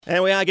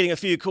And we are getting a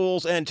few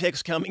calls and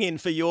texts coming in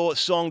for your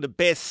song to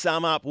best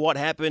sum up what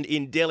happened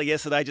in Delhi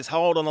yesterday. Just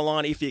hold on the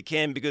line if you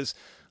can, because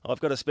I've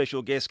got a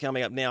special guest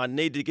coming up now I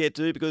need to get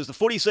to, because the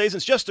footy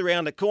season's just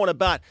around the corner,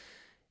 but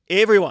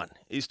everyone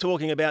is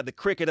talking about the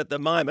cricket at the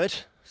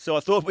moment. So I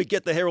thought we'd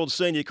get the Herald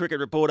senior cricket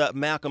reporter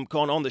Malcolm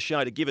Conn on the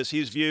show to give us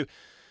his view.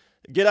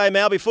 G'day,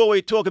 Mal. Before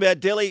we talk about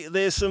Delhi,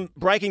 there's some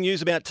breaking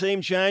news about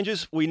team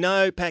changes. We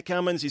know Pat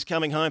Cummins is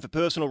coming home for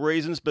personal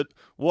reasons, but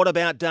what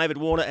about David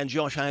Warner and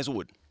Josh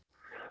Hazlewood?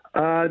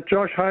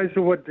 Josh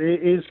Hazlewood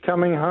is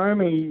coming home.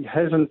 He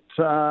hasn't,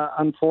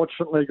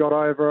 unfortunately, got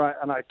over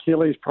an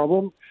Achilles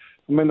problem.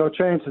 I mean, the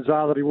chances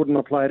are that he wouldn't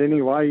have played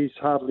anyway. He's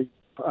hardly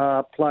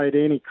played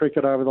any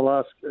cricket over the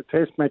last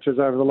test matches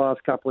over the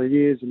last couple of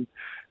years, and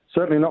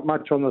certainly not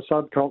much on the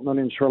subcontinent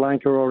in Sri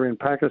Lanka or in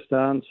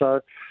Pakistan. So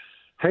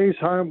he's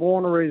home.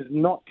 Warner is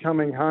not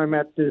coming home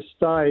at this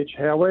stage.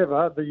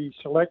 However, the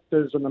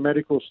selectors and the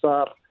medical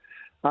staff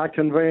are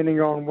convening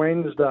on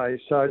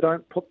Wednesday, so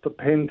don't put the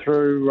pen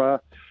through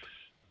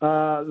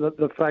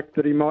the fact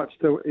that he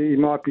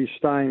might be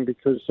staying,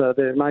 because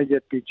there may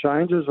yet be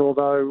changes.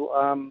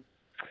 Although,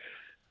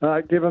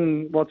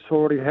 given what's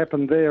already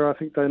happened there, I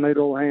think they need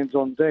all hands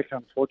on deck,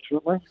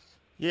 unfortunately.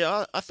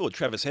 Yeah, I thought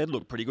Travis Head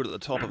looked pretty good at the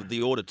top of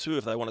the order too,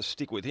 if they want to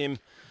stick with him.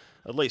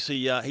 At least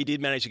he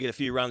did manage to get a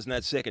few runs in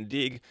that second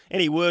dig.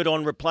 Any word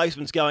on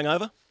replacements going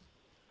over?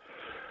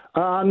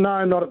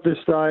 No, not at this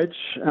stage.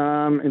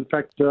 In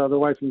fact, the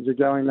way things are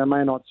going, they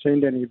may not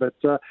send any. But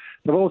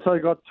they've also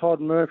got Todd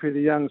Murphy,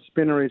 the young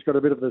spinner. He's got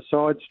a bit of a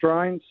side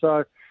strain.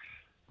 So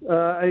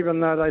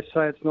even though they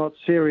say it's not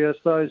serious,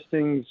 those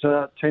things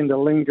tend to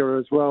linger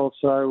as well.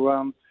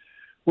 So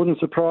wouldn't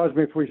surprise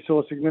me if we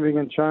saw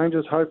significant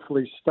changes.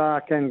 Hopefully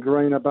Stark and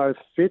Green are both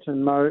fit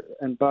and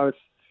both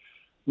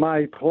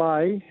may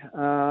play,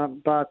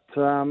 but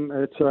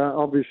it's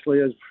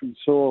obviously, as we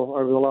saw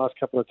over the last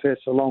couple of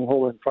tests, a long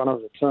haul in front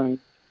of the team.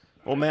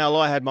 Well, Mal,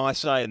 I had my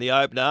say in the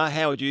opener.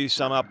 How would you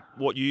sum up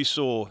what you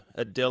saw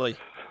at Delhi?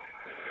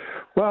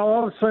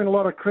 Well, I've seen a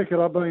lot of cricket.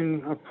 I've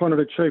been appointed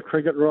a chief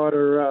cricket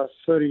writer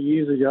 30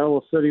 years ago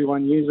or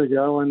 31 years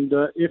ago, and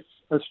if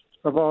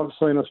I've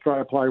seen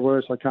Australia play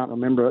worse, I can't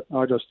remember it.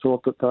 I just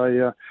thought that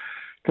they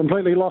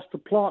completely lost the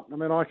plot. I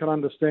mean, I can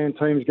understand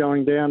teams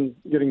going down,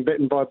 getting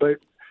beaten by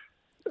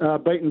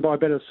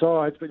better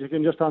sides, but you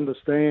can just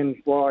understand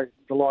why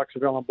the likes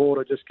of Alan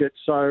Border just get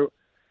so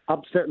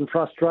upset and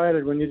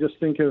frustrated when you just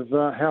think of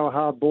how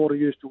hard Border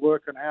used to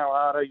work and how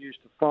hard he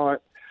used to fight,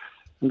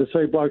 and to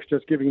see blokes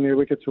just giving their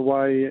wickets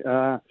away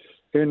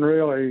in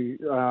really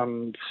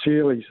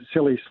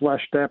silly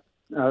slap,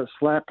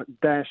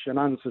 dash and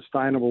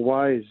unsustainable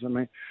ways. I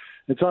mean,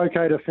 it's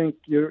okay to think,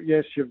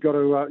 you've got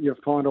to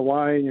find a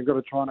way and you've got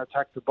to try and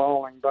attack the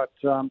bowling, but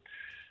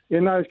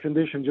in those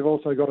conditions, you've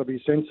also got to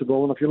be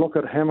sensible. And if you look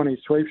at how many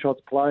sweep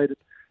shots played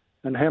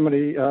and how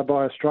many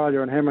by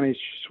Australia and how many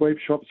sweep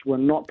shots were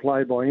not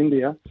played by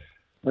India,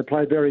 they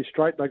played very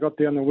straight. They got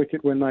down the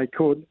wicket when they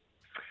could.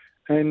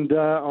 And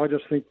I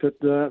just think that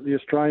the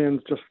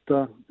Australians just,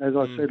 as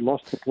I said,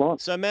 lost the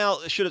plot. So, Mal,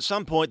 should at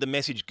some point the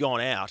message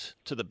gone out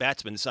to the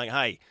batsmen saying,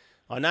 hey,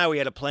 I know we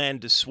had a plan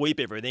to sweep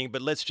everything,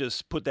 but let's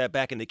just put that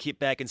back in the kit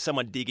bag and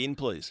someone dig in,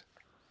 please?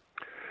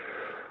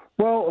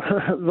 Well,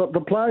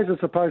 the players are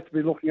supposed to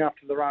be looking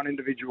after their own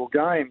individual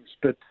games,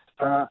 but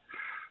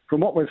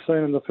from what we've seen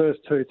in the first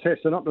two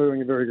tests, they're not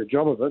doing a very good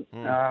job of it.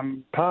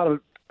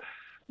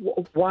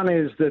 One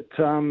is that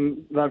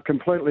they've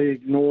completely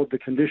ignored the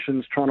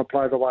conditions trying to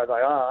play the way they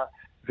are.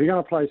 If you're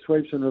going to play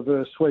sweeps and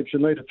reverse sweeps, you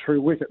need a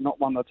true wicket, not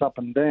one that's up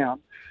and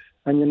down,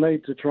 and you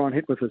need to try and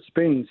hit with a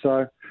spin.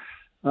 So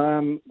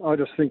I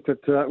just think that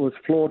it was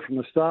flawed from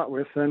the start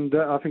with, and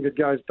I think it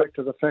goes back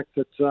to the fact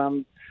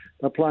that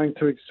they're playing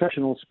two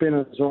exceptional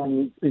spinners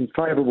in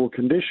favourable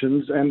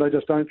conditions, and they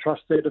just don't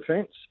trust their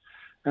defence.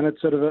 And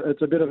it's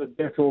a bit of a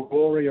death or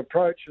glory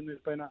approach, and there's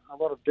been a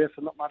lot of death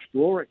and not much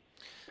glory.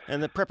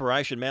 And the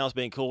preparation, Mal's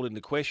being called into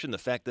question, the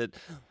fact that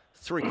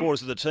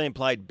 3/4 of the team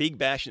played Big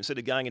Bash instead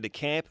of going into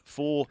camp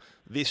for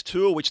this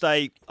tour, which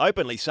they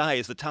openly say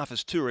is the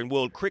toughest tour in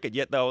world cricket,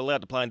 yet they were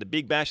allowed to play into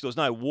Big Bash. There was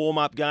no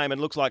warm-up game, and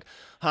it looks like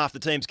half the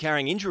team's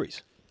carrying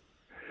injuries.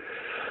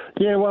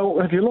 Yeah,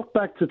 well, if you look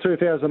back to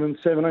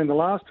 2017, the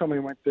last time we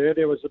went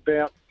there was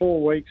about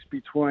 4 weeks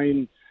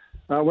between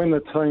when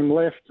the team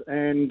left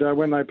and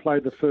when they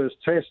played the first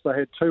test. They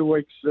had 2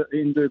 weeks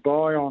in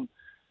Dubai on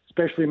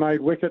specially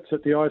made wickets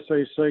at the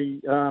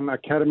ICC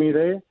Academy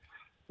there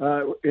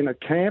in a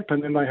camp,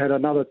 and then they had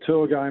another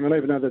tour game. And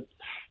even though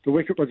the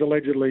wicket was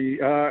allegedly,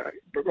 it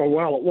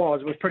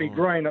was pretty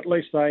green, at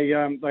least they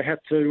had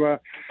to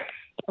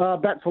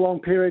bat for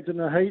long periods in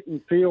the heat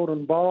and field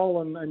and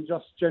bowl and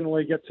just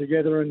generally get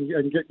together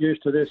and get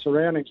used to their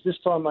surroundings. This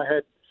time they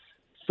had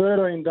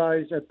 13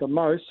 days at the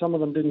most. Some of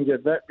them didn't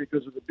get that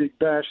because of the Big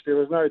Bash. There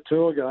was no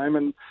tour game,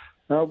 and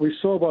we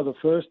saw by the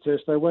first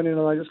test they went in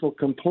and they just looked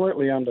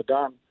completely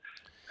underdone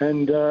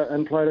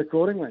and played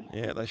accordingly.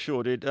 Yeah, they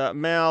sure did.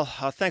 Mal,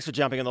 thanks for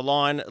jumping on the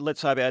line.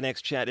 Let's hope our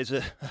next chat is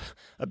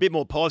a bit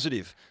more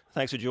positive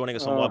Thanks for joining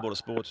us on Wide Border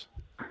Sports.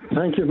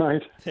 Thank you,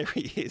 mate. There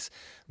he is,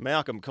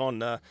 Malcolm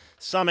Conn,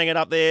 summing it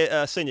up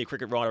there. Senior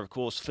cricket writer, of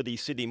course, for the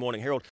Sydney Morning Herald.